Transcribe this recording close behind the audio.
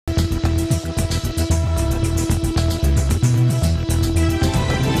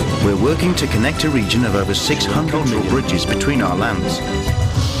We're working to connect a region of over 600 cultural bridges between our lands.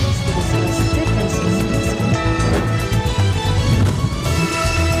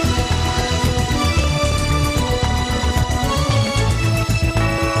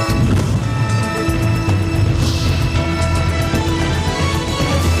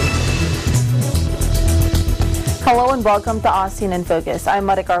 Hello and welcome to ASEAN in Focus. I'm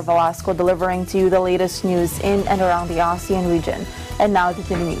Maricar Velasco, delivering to you the latest news in and around the ASEAN region. And now to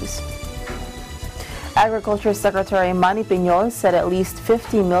the news. Agriculture Secretary Manny Piñol said at least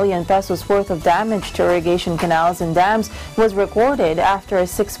 50 million pesos worth of damage to irrigation canals and dams was recorded after a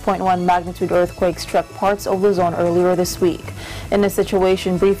 6.1 magnitude earthquake struck parts of Luzon earlier this week. In a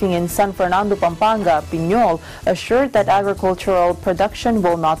situation briefing in San Fernando, Pampanga, Piñol assured that agricultural production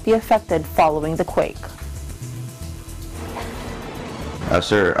will not be affected following the quake.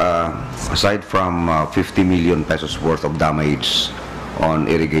 Sir, aside from 50 million pesos worth of damage on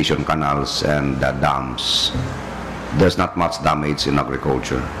irrigation canals and dams, there's not much damage in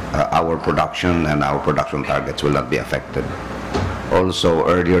agriculture. Our production and our production targets will not be affected. Also,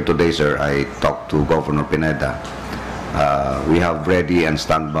 earlier today, sir, I talked to Governor Pineda. We have ready and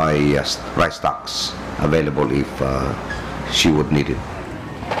standby rice stocks available if she would need it.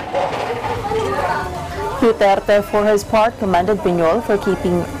 Duterte, for his part, commended Piñol for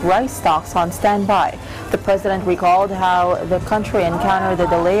keeping rice stocks on standby. The president recalled how the country encountered the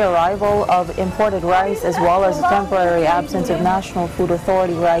delayed arrival of imported rice as well as the temporary absence of National Food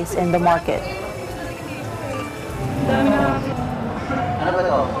Authority rice in the market.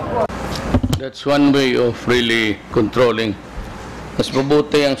 That's one way of really controlling. Mas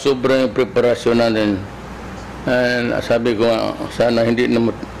mabuti ang sobrang preparasyon natin. And sabi ko, sana hindi na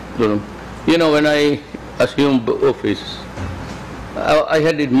you know, when I assumed office, I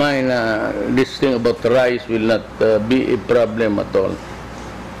had in mind this thing about rice will not be a problem at all.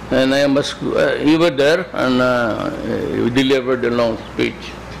 And I was, you were there and you delivered a long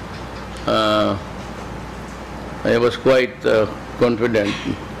speech. I was quite confident,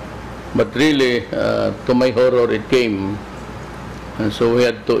 but really, to my horror, it came, and so we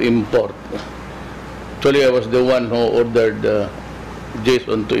had to import. Actually, I was the one who ordered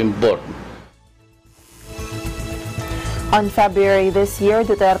Jason to import. On February this year,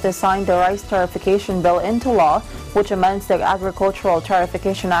 Duterte signed the Rice Tarification Bill into law, which amends the Agricultural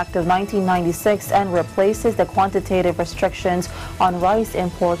Tarification Act of 1996 and replaces the quantitative restrictions on rice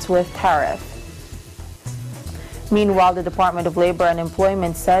imports with tariff. Meanwhile, the Department of Labor and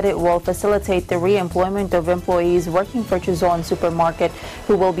Employment said it will facilitate the re-employment of employees working for Chuzon Supermarket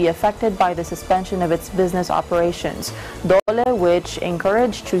who will be affected by the suspension of its business operations. DOLE, which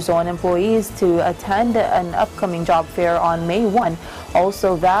encouraged Chuzon employees to attend an upcoming job fair on May 1,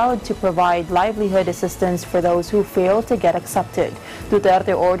 also vowed to provide livelihood assistance for those who fail to get accepted.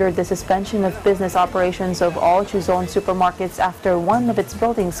 Duterte ordered the suspension of business operations of all Chuzon supermarkets after one of its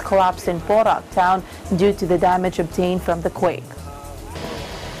buildings collapsed in Porac town due to the damage obtained from the quake.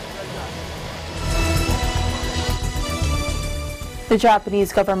 The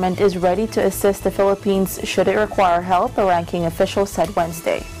Japanese government is ready to assist the Philippines should it require help, a ranking official said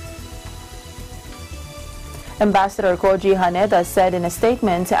Wednesday. Ambassador Koji Haneda said in a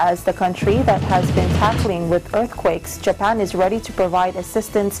statement, as the country that has been tackling with earthquakes, Japan is ready to provide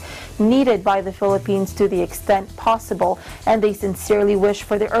assistance needed by the Philippines to the extent possible, and they sincerely wish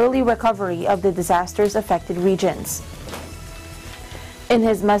for the early recovery of the disasters affected regions. In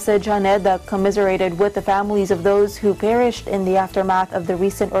his message, Haneda commiserated with the families of those who perished in the aftermath of the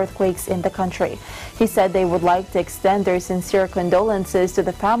recent earthquakes in the country. He said they would like to extend their sincere condolences to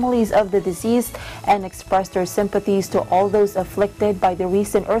the families of the deceased and express their sympathies to all those afflicted by the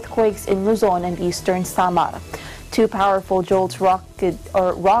recent earthquakes in Luzon and eastern Samar. Two powerful jolts rocked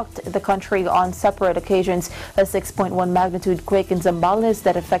the country on separate occasions. A 6.1 magnitude quake in Zambales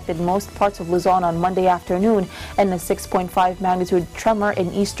that affected most parts of Luzon on Monday afternoon, and a 6.5 magnitude tremor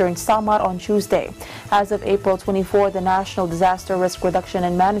in eastern Samar on Tuesday. As of April 24, the National Disaster Risk Reduction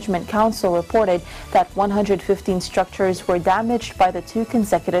and Management Council reported that 115 structures were damaged by the two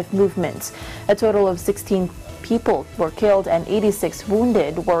consecutive movements. A total of 16 people were killed and 86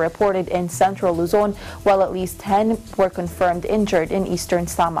 wounded were reported in central Luzon, while at least 10 were confirmed injured in eastern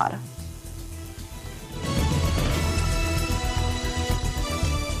Samar.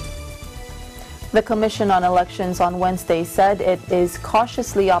 The Commission on Elections on Wednesday said it is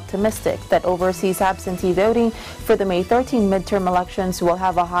cautiously optimistic that overseas absentee voting for the May 13 midterm elections will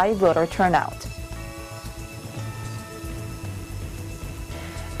have a high voter turnout.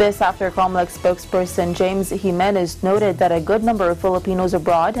 This after COMELEC spokesperson James Jimenez noted that a good number of Filipinos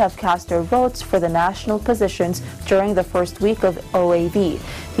abroad have cast their votes for the national positions during the first week of OAV.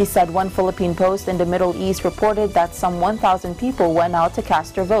 He said one Philippine post in the Middle East reported that some 1,000 people went out to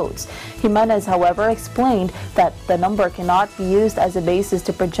cast their votes. Jimenez, however, explained that the number cannot be used as a basis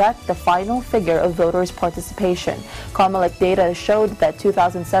to project the final figure of voters' participation. COMELEC data showed that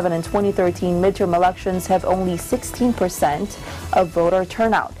 2007 and 2013 midterm elections have only 16% of voter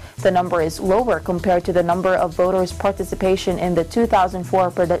turnout. The number is lower compared to the number of voters' participation in the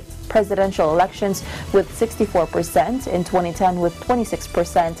 2004 presidential elections with 64%, in 2010 with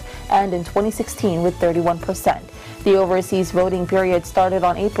 26%, and in 2016 with 31%. The overseas voting period started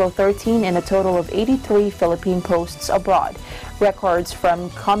on April 13 in a total of 83 Philippine posts abroad. Records from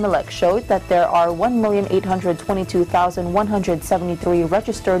COMELEC showed that there are 1,822,173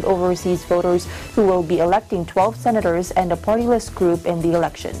 registered overseas voters who will be electing 12 senators and a partyless group in the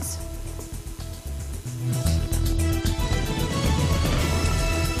elections.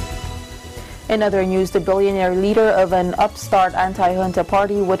 In other news, the billionaire leader of an upstart anti-junta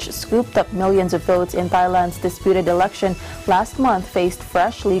party which scooped up millions of votes in Thailand's disputed election last month faced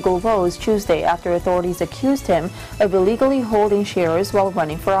fresh legal woes Tuesday after authorities accused him of illegally holding shares while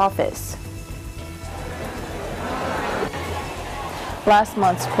running for office. Last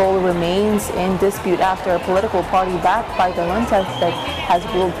month's poll remains in dispute after a political party backed by the junta that has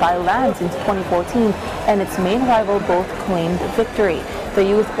ruled Thailand since 2014 and its main rival both claimed victory. The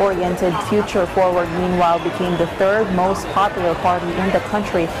youth-oriented Future Forward, meanwhile, became the third most popular party in the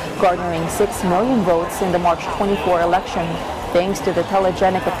country, garnering 6 million votes in the March 24 election, thanks to the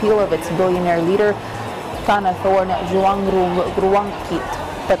telegenic appeal of its billionaire leader, Thanathorn Juangroongruangkit.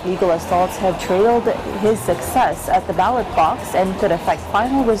 But legal assaults have trailed his success at the ballot box and could affect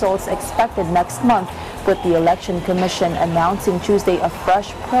final results expected next month, with the Election Commission announcing Tuesday a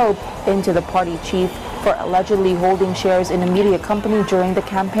fresh probe into the party chief for allegedly holding shares in a media company during the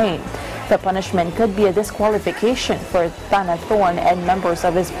campaign. The punishment could be a disqualification for Thanathorn and members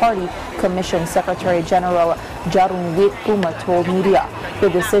of his party, Commission Secretary General Jarungwit Puma told media. The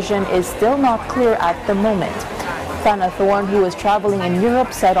decision is still not clear at the moment. Thanathorn, who was traveling in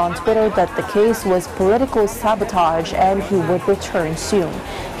Europe, said on Twitter that the case was political sabotage and he would return soon.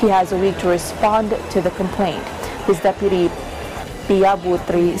 He has a week to respond to the complaint. His deputy,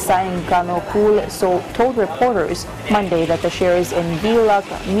 Piabutri Saingkanokul, told reporters Monday that the shares in Vilak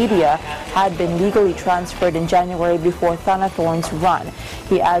Media had been legally transferred in January before Thanathorn's run.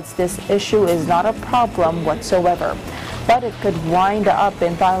 He adds this issue is not a problem whatsoever, but it could wind up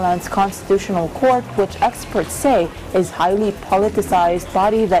in Thailand's constitutional court, which experts say is highly politicized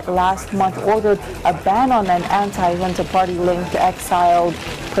body that last month ordered a ban on an anti-junta party linked to exiled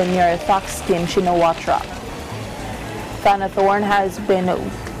Premier Thaksin Shinawatra. Thanathorn has been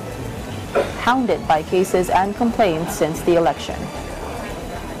hounded by cases and complaints since the election.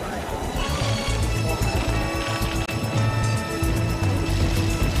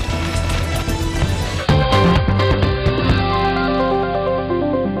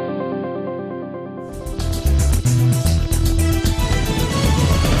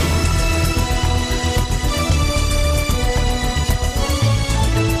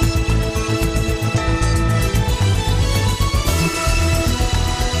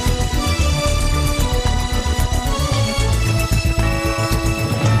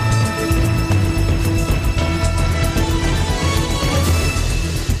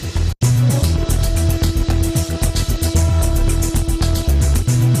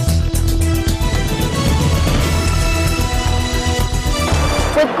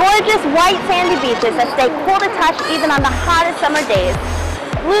 With gorgeous white sandy beaches that stay cool to touch even on the hottest summer days,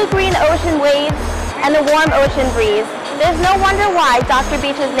 blue-green ocean waves, and a warm ocean breeze, there's no wonder why Dr.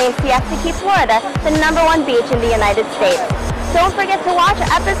 Beach has named Siesta Key, Florida the #1 beach in the United States. Don't forget to watch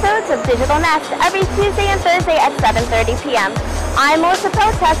episodes of Digital Nest every Tuesday and Thursday at 7:30 p.m. I'm Melissa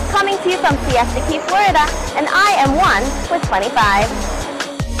Protest coming to you from Siesta Key, Florida, and I am one with 25.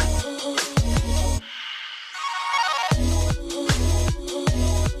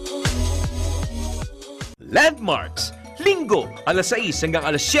 Landmarks, Linggo, alas 6 hanggang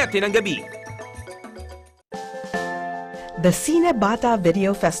alas 7 ng gabi. The Cine Bata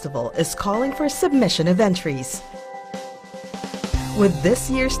Video Festival is calling for submission of entries. With this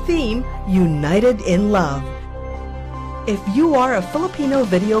year's theme, United in Love. If you are a Filipino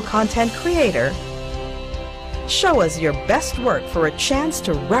video content creator, show us your best work for a chance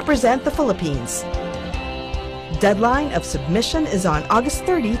to represent the Philippines. Deadline of submission is on August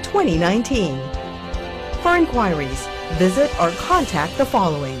 30, 2019. For inquiries, visit or contact the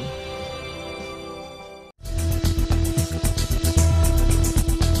following.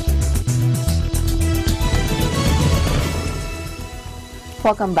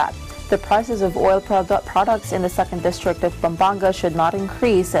 Welcome back. The prices of oil products in the 2nd District of Pampanga should not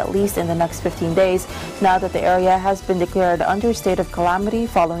increase, at least in the next 15 days, now that the area has been declared under state of calamity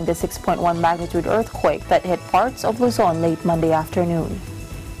following the 6.1 magnitude earthquake that hit parts of Luzon late Monday afternoon.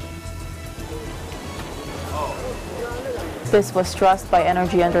 This was stressed by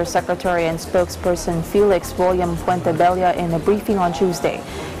Energy Undersecretary and spokesperson Felix William Fuentebella in a briefing on Tuesday.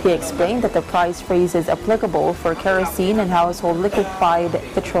 He explained that the price freeze is applicable for kerosene and household liquefied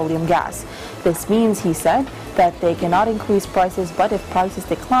petroleum gas. This means, he said, that they cannot increase prices, but if prices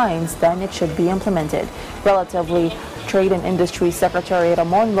declines, then it should be implemented. Relatively, Trade and Industry Secretary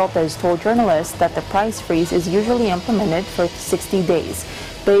Ramon Lopez told journalists that the price freeze is usually implemented for 60 days.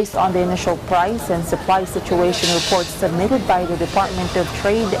 Based on the initial price and supply situation reports submitted by the Department of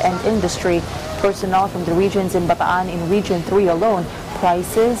Trade and Industry, personnel from the regions in Bataan in Region 3 alone,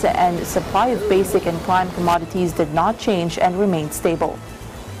 prices and supply of basic and prime commodities did not change and remained stable.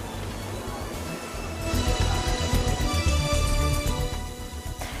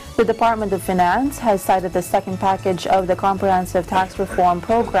 The Department of Finance has cited the second package of the comprehensive tax reform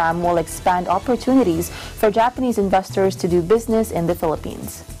program will expand opportunities for Japanese investors to do business in the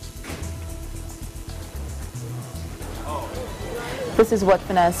Philippines. This is what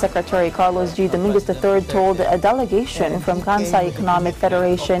Finance Secretary Carlos G. Dominguez III told a delegation from Kansai Economic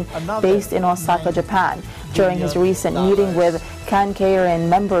Federation based in Osaka, Japan. During his recent meeting with Kankeirin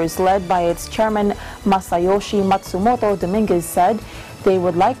members led by its chairman Masayoshi Matsumoto, Dominguez said they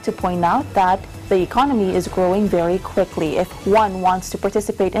would like to point out that the economy is growing very quickly. If one wants to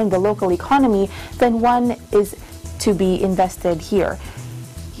participate in the local economy, then one is to be invested here.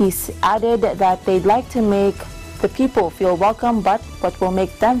 He added that they'd like to make the people feel welcome, but what will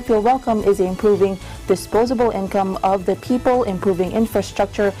make them feel welcome is improving disposable income of the people, improving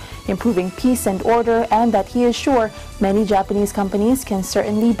infrastructure, improving peace and order, and that he is sure many Japanese companies can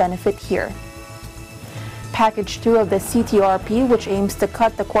certainly benefit here. Package 2 of the CTRP, which aims to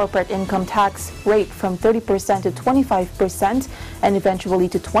cut the corporate income tax rate from 30% to 25% and eventually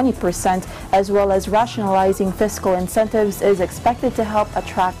to 20%, as well as rationalizing fiscal incentives, is expected to help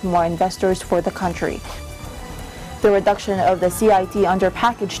attract more investors for the country. The reduction of the CIT under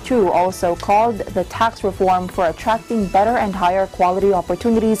Package 2, also called the Tax Reform for Attracting Better and Higher Quality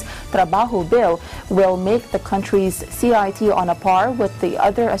Opportunities Trabajo Bill, will make the country's CIT on a par with the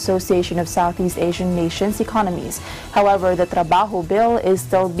other Association of Southeast Asian Nations economies. However, the Trabajo Bill is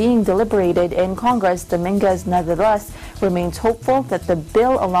still being deliberated in Congress. Dominguez nevertheless remains hopeful that the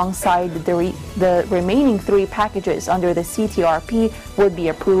bill, alongside the remaining 3 packages under the CTRP, would be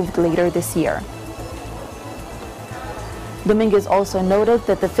approved later this year. Dominguez also noted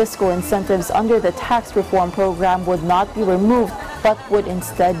that the fiscal incentives under the tax reform program would not be removed, but would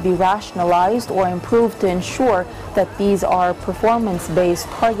instead be rationalized or improved to ensure that these are performance-based,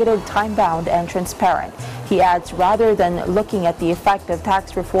 targeted, time-bound, and transparent. He adds, rather than looking at the effect of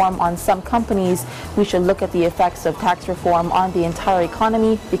tax reform on some companies, we should look at the effects of tax reform on the entire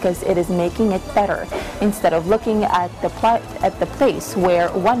economy because it is making it better. Instead of looking at the place where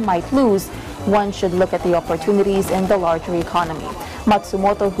one might lose, one should look at the opportunities in the larger economy.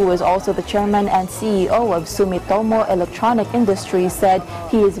 Matsumoto, who is also the chairman and CEO of Sumitomo Electronic Industries, said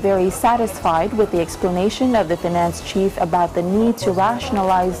he is very satisfied with the explanation of the finance chief about the need to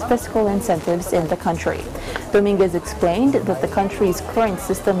rationalize fiscal incentives in the country. Dominguez explained that the country's current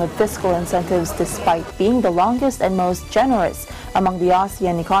system of fiscal incentives, despite being the longest and most generous among the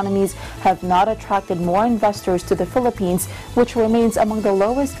ASEAN economies, have not attracted more investors to the Philippines, which remains among the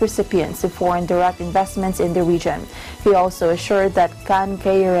lowest recipients of foreign direct investments in the region. He also assured that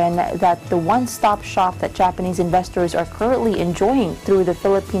Kankeirin that the one-stop shop that Japanese investors are currently enjoying through the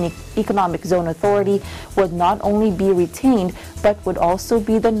Philippine Economic Zone Authority would not only be retained, but would also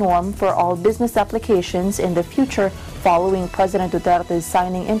be the norm for all business applications in the future, following President Duterte's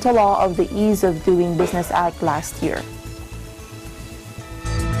signing into law of the Ease of Doing Business Act last year.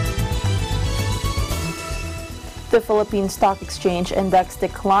 The Philippine Stock Exchange Index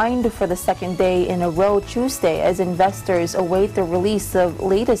declined for the second day in a row Tuesday as investors await the release of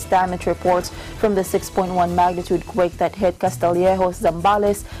latest damage reports from the 6.1 magnitude quake that hit Castillejos,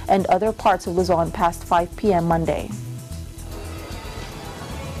 Zambales, and other parts of Luzon past 5 p.m. Monday.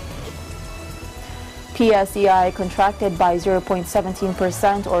 PSEI contracted by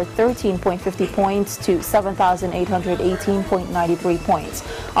 0.17% or 13.50 points to 7,818.93 points.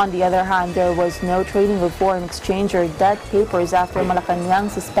 On the other hand, there was no trading of foreign exchange or debt papers after Malacanang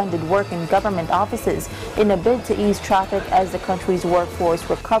suspended work in government offices in a bid to ease traffic as the country's workforce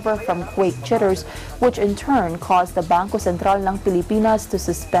recover from quake jitters, which in turn caused the Bangko Sentral ng Pilipinas to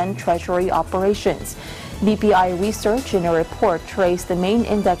suspend treasury operations. BPI Research in a report traced the main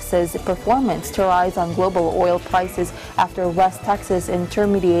index's performance to rise on global oil prices after West Texas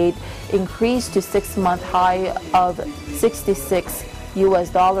Intermediate increased to six-month high of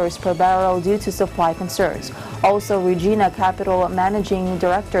 $66 per barrel due to supply concerns. Also, Regina Capital Managing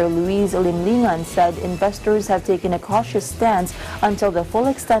Director Luis Limlingan said investors have taken a cautious stance until the full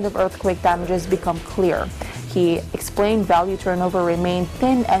extent of earthquake damages become clear. He explained value turnover remained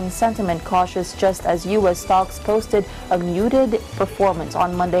thin and sentiment cautious, just as U.S. stocks posted a muted performance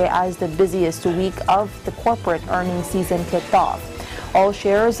on Monday as the busiest week of the corporate earnings season kicked off. All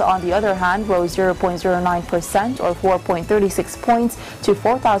shares, on the other hand, rose 0.09% or 4.36 points to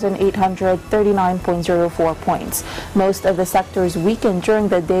 4,839.04 points. Most of the sectors weakened during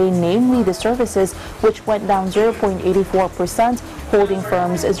the day, namely the services, which went down 0.84%, holding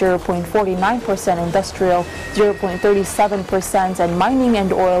firms 0.49%, industrial 0.37%, and mining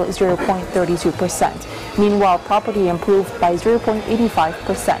and oil 0.32%. Meanwhile, property improved by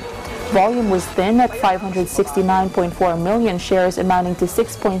 0.85%. Volume was thin at 569.4 million shares, amounting to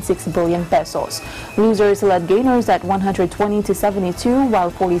 6.6 billion pesos. Losers led gainers at 120 to 72, while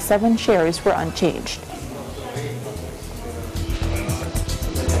 47 shares were unchanged.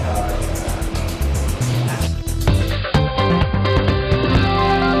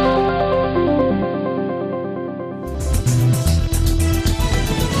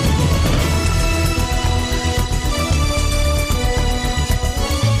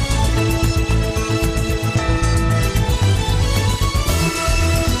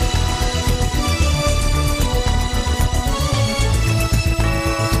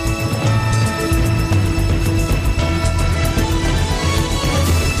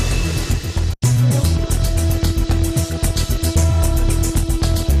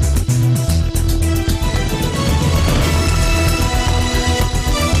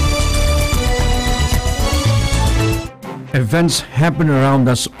 Events happen around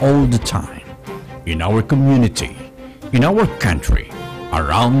us all the time, in our community, in our country,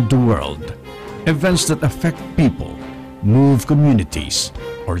 around the world. Events that affect people, move communities,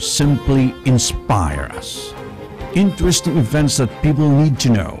 or simply inspire us. Interesting events that people need to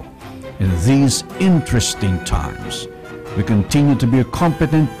know. In these interesting times, we continue to be a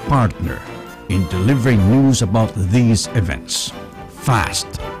competent partner in delivering news about these events. Fast,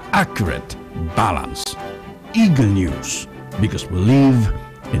 accurate, balanced. Eagle News, because we live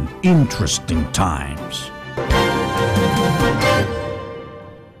in interesting times.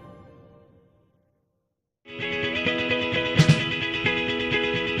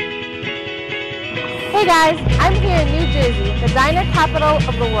 Hey guys, I'm here in New Jersey, the diner capital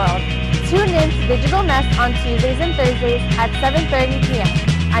of the world. Tune in to Digital Nest on Tuesdays and Thursdays at 7:30 p.m.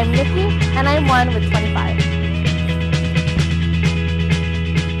 I'm Nikki, and I'm 1 with 25.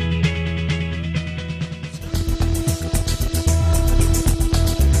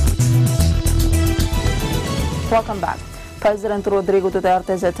 Welcome back. President Rodrigo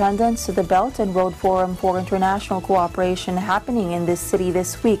Duterte's attendance to the Belt and Road Forum for International Cooperation happening in this city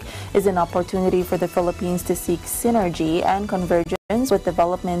this week is an opportunity for the Philippines to seek synergy and convergence with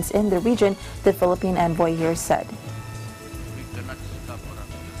developments in the region, the Philippine envoy here said.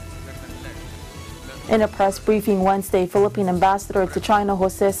 In a press briefing Wednesday, Philippine Ambassador to China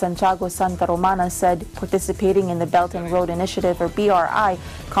Jose Santiago Santa Romana said participating in the Belt and Road Initiative, or BRI,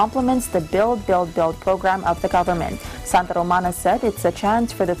 complements the Build, Build, Build program of the government. Santa Romana said it's a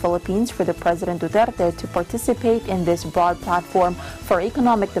chance for the Philippines, for the President Duterte, to participate in this broad platform for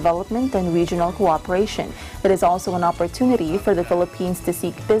economic development and regional cooperation. It is also an opportunity for the Philippines to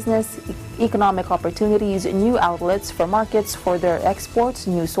seek business, economic opportunities, new outlets for markets for their exports,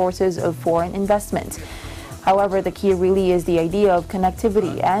 new sources of foreign investment. However, the key really is the idea of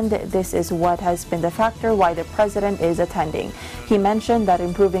connectivity, and this is what has been the factor why the president is attending. He mentioned that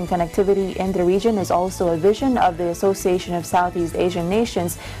improving connectivity in the region is also a vision of the Association of Southeast Asian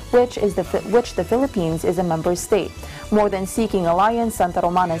Nations, which the Philippines is a member state. More than seeking alliance, Santa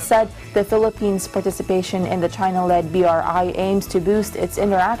Romana said the Philippines' participation in the China-led BRI aims to boost its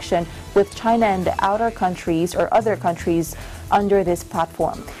interaction with China and the outer countries or other countries under this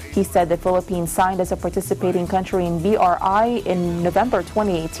platform. He said the Philippines signed as a participating country in BRI in November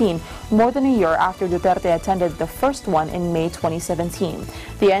 2018, more than a year after Duterte attended the first one in May 2017.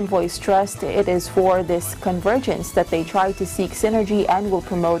 The envoy stressed it is for this convergence that they try to seek synergy and will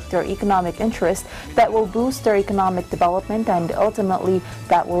promote their economic interests that will boost their economic development and ultimately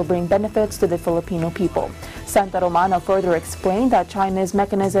that will bring benefits to the Filipino people. Santa Romana further explained that China's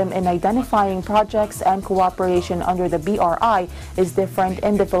mechanism in identifying projects and cooperation under the BRI is different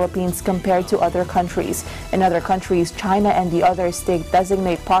in the Philippines compared to other countries. In other countries, China and the other states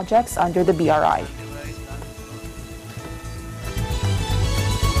designate projects under the BRI.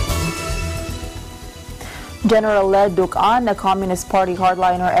 General Le Duc An, a Communist Party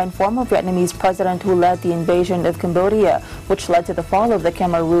hardliner and former Vietnamese president who led the invasion of Cambodia, which led to the fall of the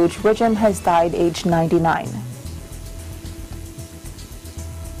Khmer Rouge regime, has died aged 99.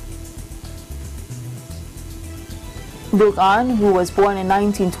 Duc An, who was born in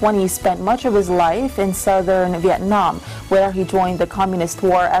 1920, spent much of his life in southern Vietnam, where he joined the Communist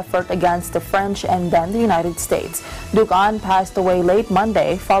war effort against the French and then the United States. Duc An passed away late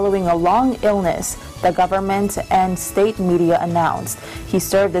Monday following a long illness, the government and state media announced. He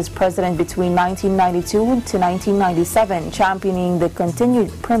served as president between 1992 to 1997, championing the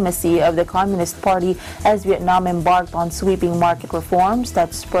continued primacy of the Communist Party as Vietnam embarked on sweeping market reforms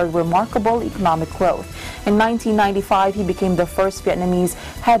that spurred remarkable economic growth. In 1995, he became the first Vietnamese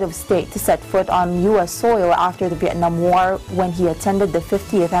head of state to set foot on U.S. soil after the Vietnam War, when he attended the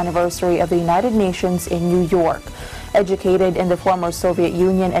 50th anniversary of the United Nations in New York. Educated in the former Soviet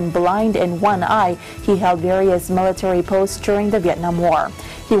Union and blind in one eye, he held various military posts during the Vietnam War.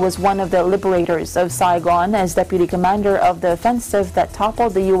 He was one of the liberators of Saigon as deputy commander of the offensive that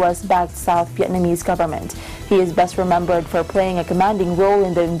toppled the U.S.-backed South Vietnamese government. He is best remembered for playing a commanding role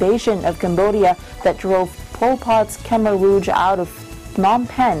in the invasion of Cambodia that drove Pol Pot's Khmer Rouge out of Phnom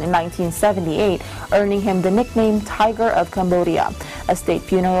Penh in 1978, earning him the nickname Tiger of Cambodia. A state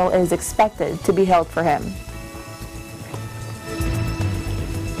funeral is expected to be held for him.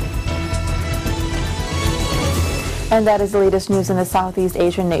 And that is the latest news in the Southeast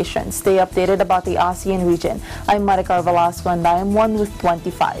Asian nations. Stay updated about the ASEAN region. I'm Maricar Velasco and I am 1 with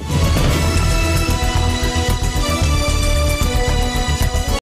 25.